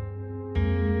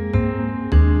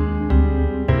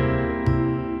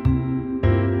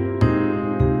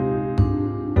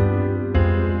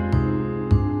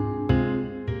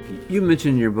 You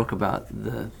mentioned in your book about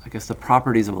the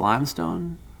properties of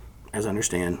limestone. As I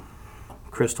understand,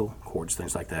 crystal, quartz,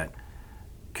 things like that,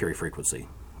 carry frequency.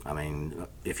 I mean,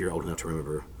 if you're old enough to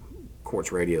remember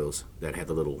quartz radios that had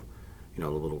the little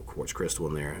quartz crystal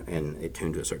in there, and it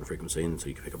tuned to a certain frequency, and so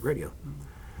you could pick up radio.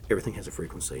 Everything has a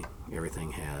frequency.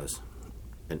 Everything has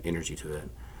an energy to it.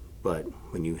 But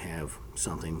when you have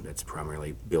something that's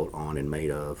primarily built on and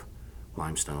made of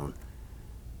limestone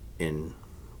in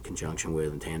conjunction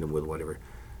with and tandem with whatever,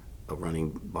 a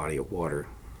running body of water,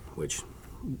 which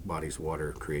bodies of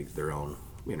water create their own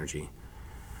energy.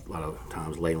 A lot of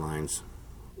times ley lines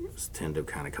tend to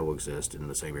kind of coexist in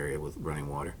the same area with running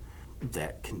water.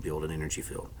 That can build an energy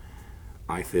field.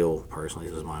 I feel personally,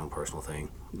 this is my own personal thing,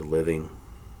 the living,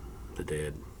 the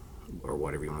dead, or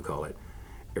whatever you want to call it,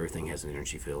 everything has an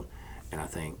energy field. And I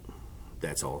think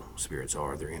that's all spirits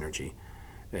are, their energy,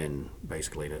 and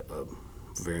basically a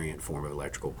variant form of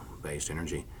electrical based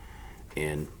energy.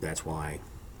 And that's why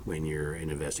when you're in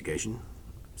investigation,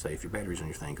 say if your batteries on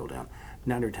your thing go down,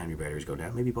 not every time your batteries go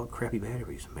down, maybe you bought crappy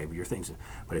batteries, maybe your things,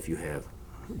 but if you have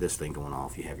this thing going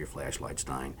off, you have your flashlights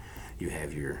dying, you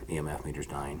have your EMF meters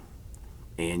dying,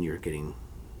 and you're getting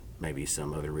maybe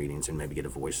some other readings and maybe get a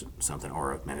voice, something,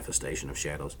 or a manifestation of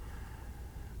shadows,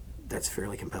 that's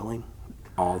fairly compelling.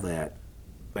 All that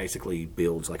basically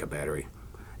builds like a battery.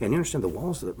 And you understand the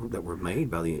walls that were made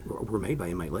by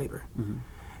inmate labor. Mm-hmm.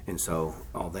 And so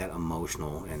all that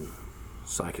emotional and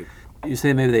psychic. You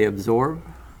say maybe they absorb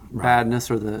badness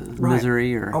or the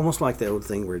misery, or almost like the old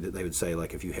thing where they would say,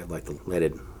 like, if you had like the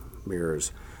leaded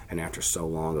mirrors, and after so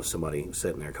long of somebody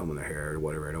sitting there combing their hair or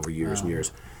whatever, and over years and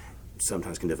years,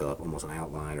 sometimes can develop almost an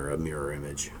outline or a mirror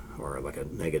image or like a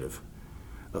negative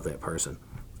of that person.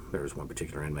 There was one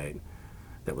particular inmate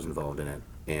that was involved in it,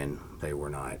 and they were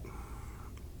not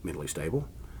mentally stable,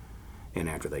 and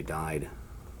after they died,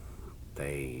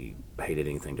 they hated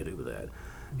anything to do with that,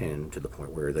 and to the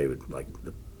point where they would, like,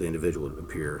 the individual would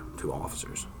appear to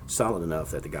officers solid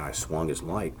enough that the guy swung his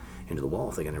light into the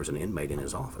wall thinking there was an inmate in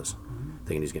his office,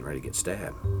 thinking he's getting ready to get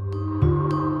stabbed.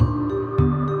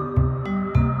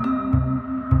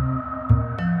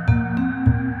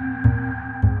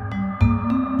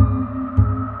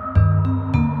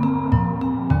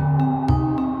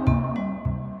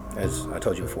 As I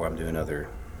told you before, I'm doing other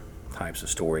types of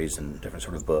stories and different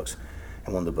sort of books,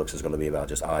 and one of the books is going to be about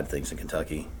just odd things in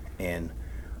Kentucky. And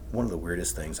one of the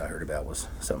weirdest things I heard about was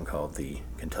something called the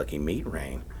Kentucky Meat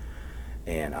Rain,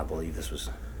 and I believe this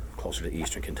was closer to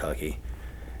eastern Kentucky,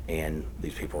 and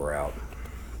these people were out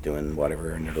doing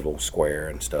whatever in their little square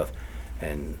and stuff,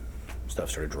 and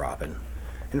stuff started dropping.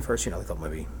 And at first, they thought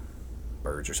maybe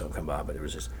birds or something come by, but it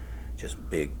was just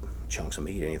big chunks of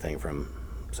meat, anything from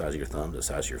the size of your thumb to the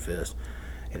size of your fist,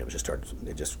 and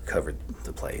it just covered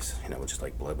the place. It was just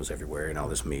like blood was everywhere, and all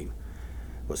this meat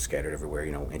was scattered everywhere,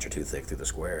 an inch or two thick through the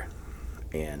square,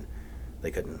 and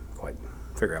they couldn't quite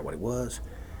figure out what it was,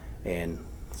 and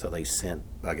so they sent,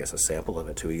 I guess, a sample of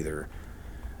it to either,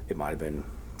 it might have been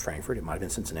Frankfurt, it might have been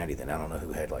Cincinnati then, I don't know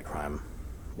who had like crime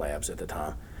labs at the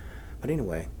time, but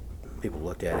anyway, people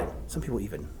looked at it, some people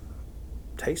even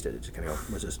tasted it, just kind of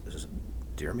go, was this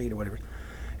deer meat or whatever?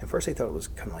 And first they thought it was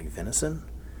kind of like venison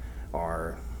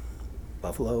or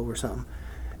buffalo or something,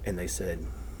 and they said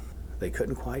they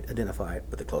couldn't quite identify it,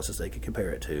 but the closest they could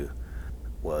compare it to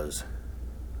was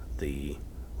the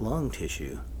lung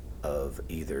tissue of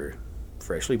either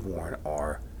freshly born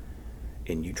or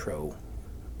in utero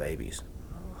babies.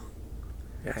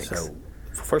 Yikes. So,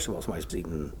 first of all, somebody's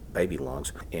eating baby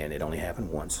lungs, and it only happened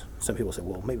once. Some people say,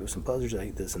 well, maybe it was some buzzards that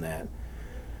ate this and that,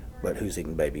 but who's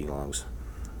eating baby lungs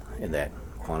in that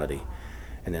quantity?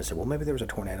 And then said, well, maybe there was a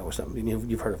tornado or something.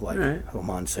 You've heard of like a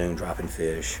monsoon dropping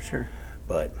fish. Sure.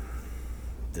 But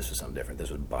this was something different. This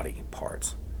was body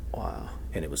parts. Wow.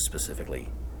 And it was specifically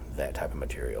that type of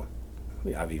material.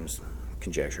 I've even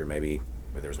conjectured maybe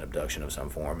there was an abduction of some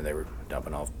form and they were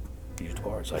dumping off used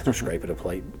parts, like they're scraping a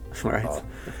plate off.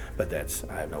 But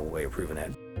I have no way of proving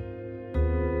that.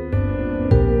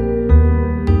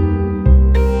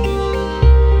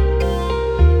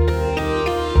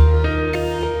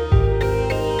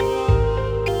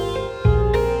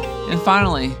 And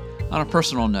finally, on a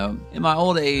personal note, in my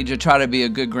old age, I try to be a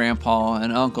good grandpa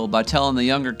and uncle by telling the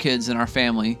younger kids in our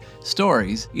family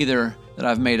stories, either that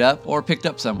I've made up or picked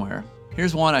up somewhere.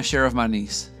 Here's one I share with my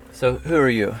niece. So, who are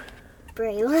you?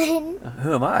 Braylon.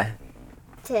 Who am I?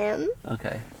 Tim.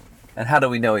 Okay. And how do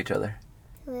we know each other?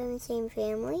 We're in the same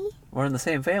family, We're in the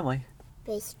same family.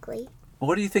 basically.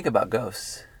 What do you think about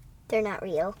ghosts? They're not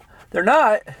real. They're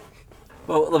not.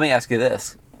 Well, let me ask you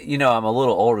this. I'm a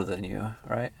little older than you,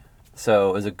 right?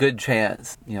 So there's a good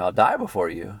chance, I'll die before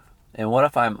you. And what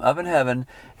if I'm up in heaven,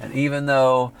 and even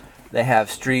though they have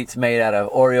streets made out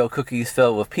of Oreo cookies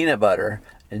filled with peanut butter,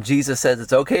 and Jesus says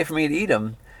it's okay for me to eat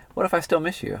them, What if I still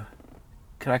miss you?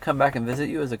 Can I come back and visit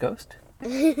you as a ghost?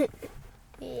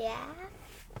 Yeah.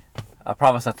 I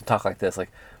promise not to talk like this,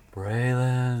 like,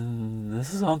 Braylon,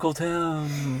 this is Uncle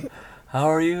Tim. How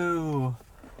are you?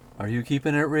 Are you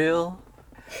keeping it real?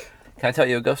 Can I tell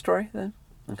you a ghost story then?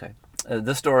 Okay.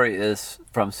 This story is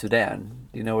from Sudan.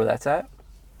 Do you know where that's at?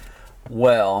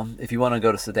 Well, if you want to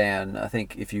go to Sudan, I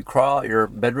think if you crawl out your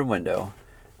bedroom window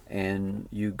and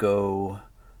you go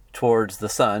towards the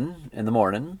sun in the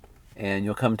morning, and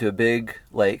you'll come to a big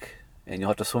lake, and you'll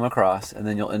have to swim across, and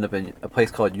then you'll end up in a place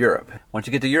called Europe. Once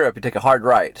you get to Europe, you take a hard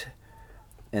right,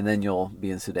 and then you'll be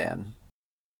in Sudan.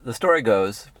 The story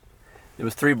goes, there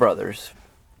was 3 brothers,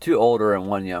 2 older and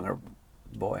 1 younger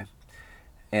boy,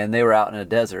 and they were out in a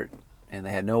desert, and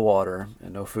they had no water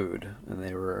and no food, and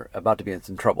they were about to be in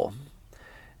some trouble.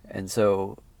 And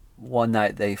so one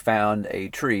night they found a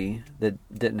tree that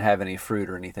didn't have any fruit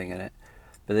or anything in it,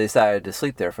 but they decided to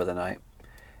sleep there for the night.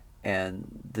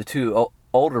 And the 2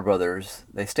 older brothers,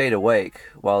 they stayed awake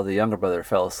while the younger brother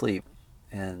fell asleep.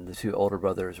 And the 2 older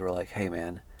brothers were like, hey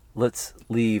man, let's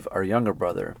leave our younger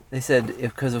brother. They said,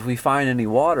 because if we find any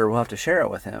water, we'll have to share it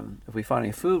with him. If we find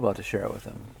any food, we'll have to share it with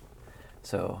him.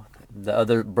 So the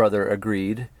other brother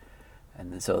agreed,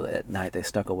 and then so at night they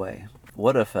snuck away.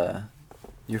 What if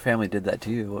your family did that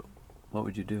to you? What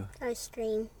would you do? I would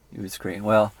scream. You would scream.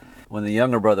 Well, when the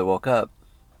younger brother woke up,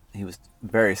 he was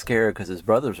very scared because his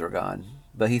brothers were gone.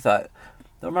 But he thought,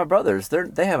 they're my brothers.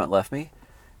 They haven't left me.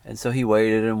 And so he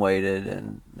waited and waited,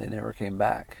 and they never came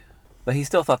back. But he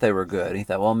still thought they were good. He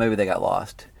thought, well, maybe they got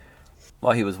lost.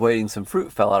 While he was waiting, some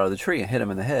fruit fell out of the tree and hit him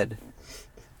in the head.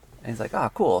 And he's like, ah,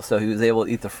 cool. So he was able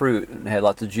to eat the fruit and had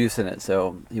lots of juice in it,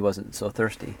 so he wasn't so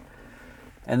thirsty.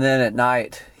 And then at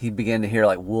night, he began to hear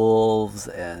like wolves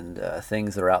and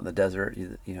things that are out in the desert,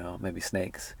 maybe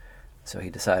snakes. So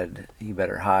he decided he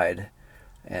better hide.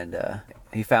 And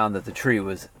he found that the tree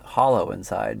was hollow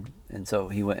inside. And so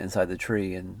he went inside the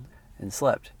tree and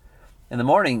slept. In the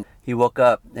morning, he woke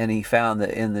up and he found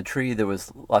that in the tree there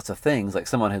was lots of things, like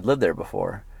someone had lived there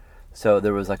before. So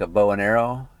there was like a bow and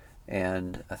arrow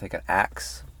and I think an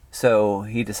axe. So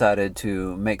he decided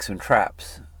to make some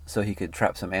traps so he could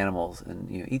trap some animals and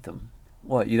eat them.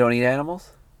 What, you don't eat animals?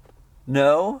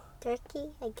 No? Turkey,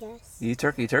 I guess. You eat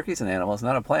turkey. Turkey's an animal. It's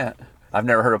not a plant. I've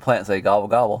never heard a plant say gobble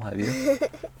gobble. Have you?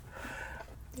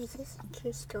 This is a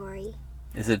true story.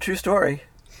 Is it a true story?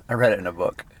 I read it in a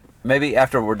book. Maybe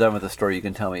after we're done with the story, you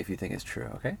can tell me if you think it's true,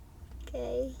 okay?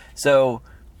 Okay. So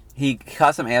he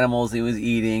caught some animals he was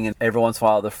eating, and every once in a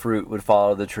while the fruit would fall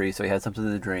out of the tree, so he had something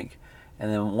to drink.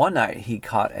 And then one night he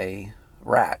caught a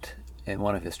rat in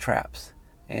one of his traps.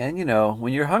 And,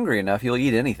 when you're hungry enough, you'll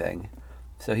eat anything.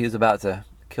 So he was about to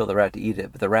kill the rat to eat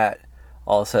it, but the rat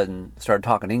all of a sudden started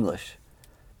talking English.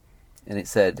 And it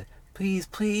said, please,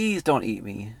 please don't eat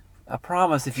me. I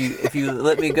promise if you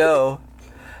let me go,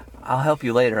 I'll help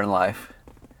you later in life.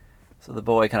 So the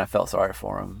boy kind of felt sorry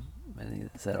for him, and he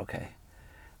said, okay.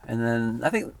 And then I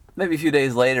think maybe a few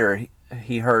days later,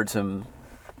 he heard some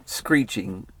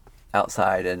screeching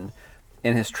outside, and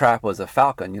in his trap was a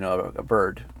falcon, a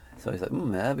bird. So he's like,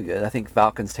 that'd be good. I think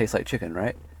falcons taste like chicken,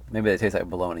 right? Maybe they taste like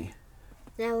bologna.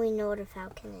 Now we know what a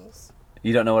falcon is.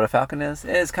 You don't know what a falcon is?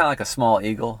 It's kind of like a small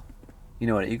eagle. You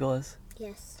know what an eagle is?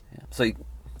 Yes. Yeah. So he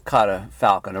caught a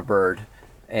falcon, a bird,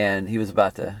 and he was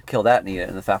about to kill that and eat it.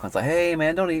 And the falcon's like, hey,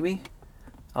 man, don't eat me.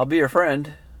 I'll be your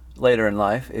friend later in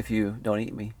life if you don't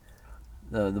eat me.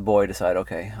 The boy decided,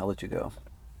 okay, I'll let you go.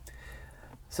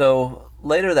 So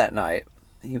later that night,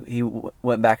 he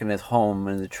went back in his home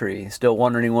in the tree, still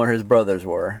wondering where his brothers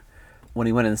were. When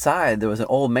he went inside, there was an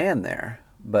old man there,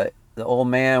 but the old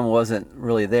man wasn't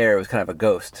really there. It was kind of a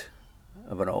ghost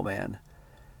of an old man.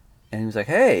 And he was like,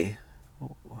 hey,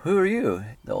 who are you?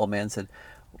 The old man said,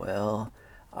 well,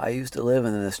 I used to live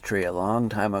in this tree a long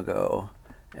time ago,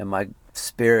 and my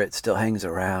spirit still hangs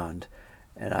around.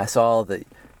 And I saw that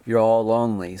you're all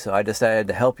lonely, so I decided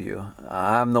to help you.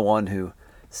 I'm the one who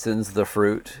sends the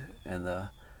fruit and the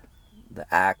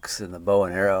axe and the bow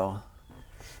and arrow.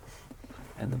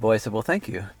 And the boy said, well, thank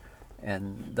you.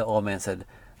 And the old man said,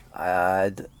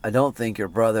 I don't think your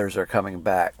brothers are coming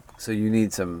back, so you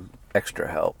need some extra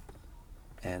help.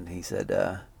 And he said,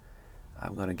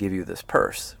 I'm going to give you this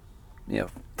purse,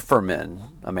 for men,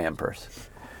 a man purse.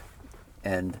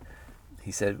 And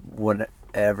he said,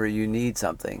 whenever you need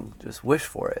something, just wish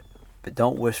for it. But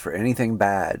don't wish for anything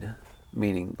bad,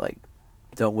 meaning like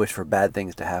don't wish for bad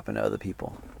things to happen to other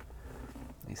people.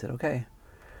 He said, okay.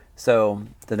 So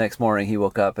the next morning he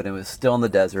woke up and it was still in the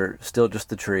desert, still just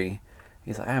the tree.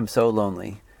 He's like, I am so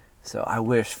lonely. So I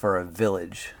wish for a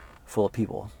village full of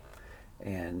people.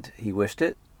 And he wished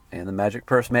it, And the magic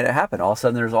purse made it happen. All of a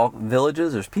sudden there's all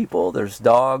villages, there's people, there's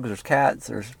dogs, there's cats,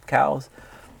 there's cows.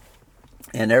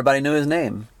 And everybody knew his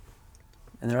name.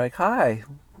 And they're like, hi,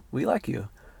 we like you.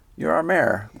 You're our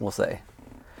mayor, we'll say.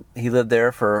 He lived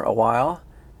there for a while,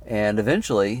 and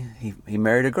eventually he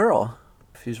married a girl.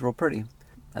 She's real pretty.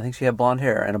 I think she had blonde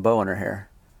hair and a bow in her hair.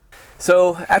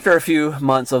 So after a few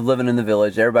months of living in the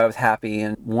village, everybody was happy,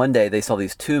 and one day they saw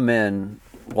these two men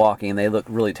walking, and they looked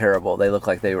really terrible. They looked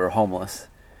like they were homeless,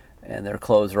 and their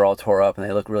clothes were all tore up, and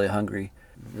they looked really hungry.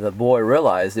 The boy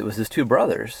realized it was his two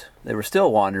brothers. They were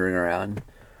still wandering around.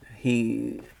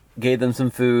 He gave them some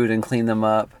food and cleaned them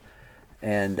up,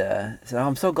 and said, "Oh,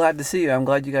 I'm so glad to see you. I'm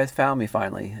glad you guys found me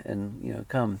finally, and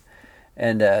come."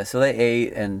 And so they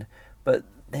ate, but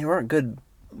they weren't good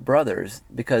brothers,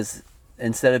 because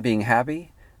instead of being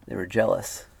happy, they were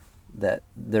jealous that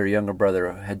their younger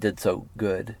brother had did so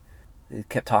good. They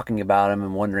kept talking about him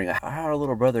and wondering how our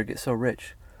little brother gets so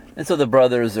rich. And so the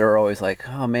brothers are always like,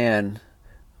 "Oh man,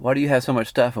 why do you have so much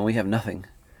stuff and we have nothing?"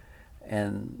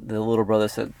 And the little brother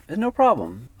said, "No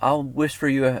problem. I'll wish for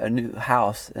you a new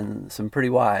house and some pretty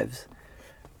wives."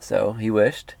 So he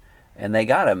wished, and they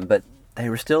got him, but they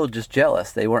were still just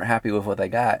jealous. They weren't happy with what they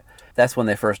got. That's when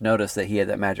they first noticed that he had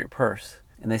that magic purse.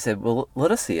 And they said, "Well,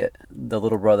 let us see it." The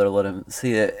little brother let him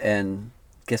see it, and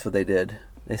guess what they did?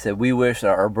 They said, "We wish that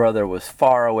our brother was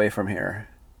far away from here."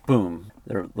 Boom.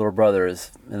 Their little brother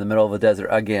is in the middle of a desert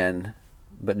again,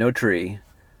 but no tree,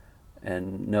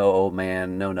 and no old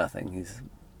man, no nothing.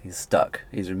 He's stuck.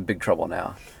 He's in big trouble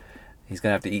now. He's going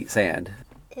to have to eat sand.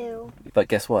 Ew. But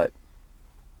guess what?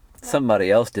 Somebody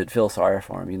else did feel sorry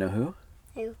for him. You know who?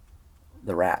 Who?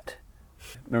 The rat.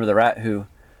 Remember the rat who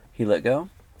he let go?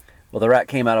 Well, the rat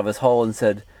came out of his hole and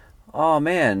said, "Oh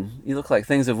man, you look like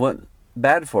things have went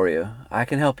bad for you. I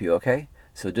can help you, okay?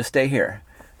 So just stay here."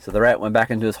 So the rat went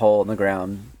back into his hole in the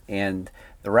ground, and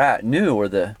the rat knew where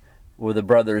the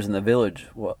brothers in the village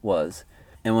was.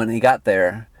 And when he got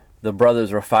there, the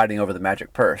brothers were fighting over the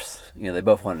magic purse. They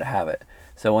both wanted to have it.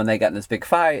 So when they got in this big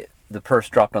fight, the purse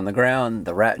dropped on the ground.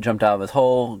 The rat jumped out of his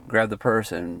hole, grabbed the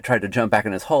purse, and tried to jump back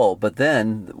in his hole. But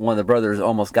then one of the brothers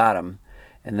almost got him.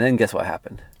 And then guess what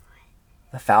happened?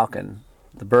 The falcon,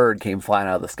 the bird, came flying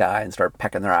out of the sky and started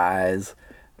pecking their eyes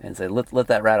and said, let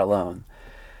that rat alone.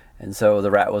 And so the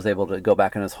rat was able to go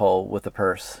back in his hole with the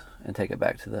purse and take it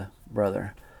back to the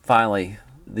brother. Finally,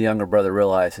 the younger brother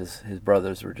realized his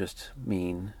brothers were just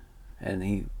mean, and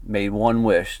he made one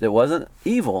wish that wasn't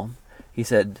evil. He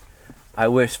said, "I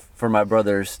wish for my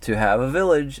brothers to have a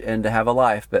village and to have a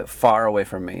life, but far away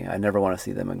from me. I never want to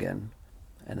see them again."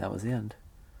 And that was the end.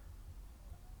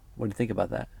 What do you think about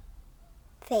that?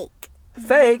 Fake.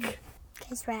 Fake?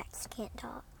 Because rats can't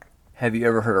talk. Have you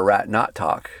ever heard a rat not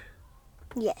talk?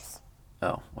 Yes.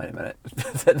 Oh, wait a minute.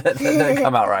 That didn't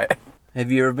come out right.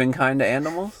 Have you ever been kind to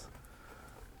animals?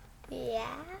 Yeah.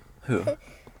 Who?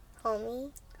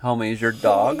 Homie. Homie is your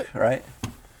dog, right?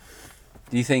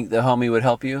 Do you think the homie would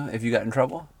help you if you got in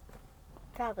trouble?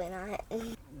 Probably not.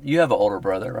 You have an older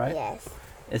brother, right? Yes.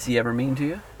 Is he ever mean to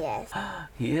you? Yes.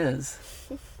 He is.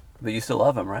 But you still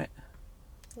love him, right?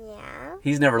 Yeah.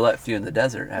 He's never left you in the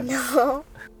desert, have you? No.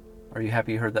 Are you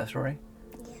happy you heard that story?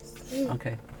 Yes.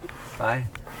 Okay. Bye.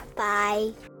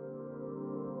 Bye.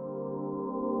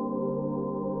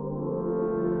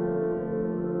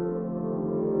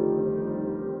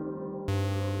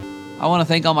 I want to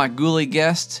thank all my ghoulie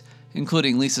guests,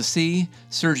 including Lisa C.,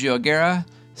 Sergio Aguera,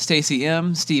 Stacy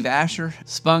M., Steve Asher,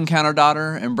 Spun Counter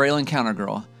Daughter, and Braylon Counter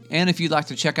Girl. And if you'd like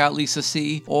to check out Lisa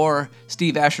C. or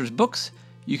Steve Asher's books,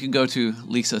 you can go to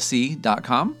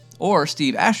lisac.com or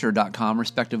steveasher.com,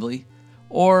 respectively,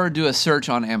 or do a search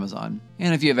on Amazon.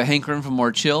 And if you have a hankering for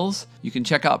more chills, you can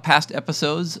check out past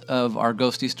episodes of our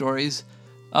ghosty stories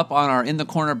up on our In the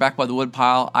Corner Back by the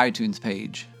Woodpile iTunes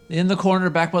page. The In the Corner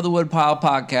Back by the Woodpile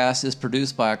podcast is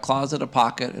produced by a closet, a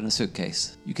pocket, and a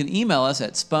suitcase. You can email us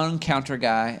at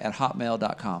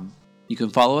spuncounterguy@hotmail.com. You can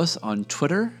follow us on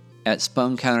Twitter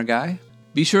 @spuncounterguy.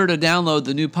 Be sure to download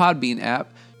the new Podbean app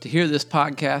to hear this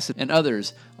podcast and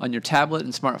others on your tablet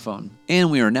and smartphone.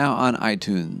 And we are now on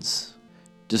iTunes.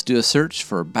 Just do a search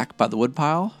for Back by the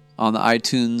Woodpile on the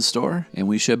iTunes store, and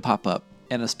we should pop up.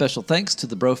 And a special thanks to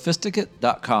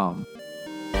thebrofisticate.com.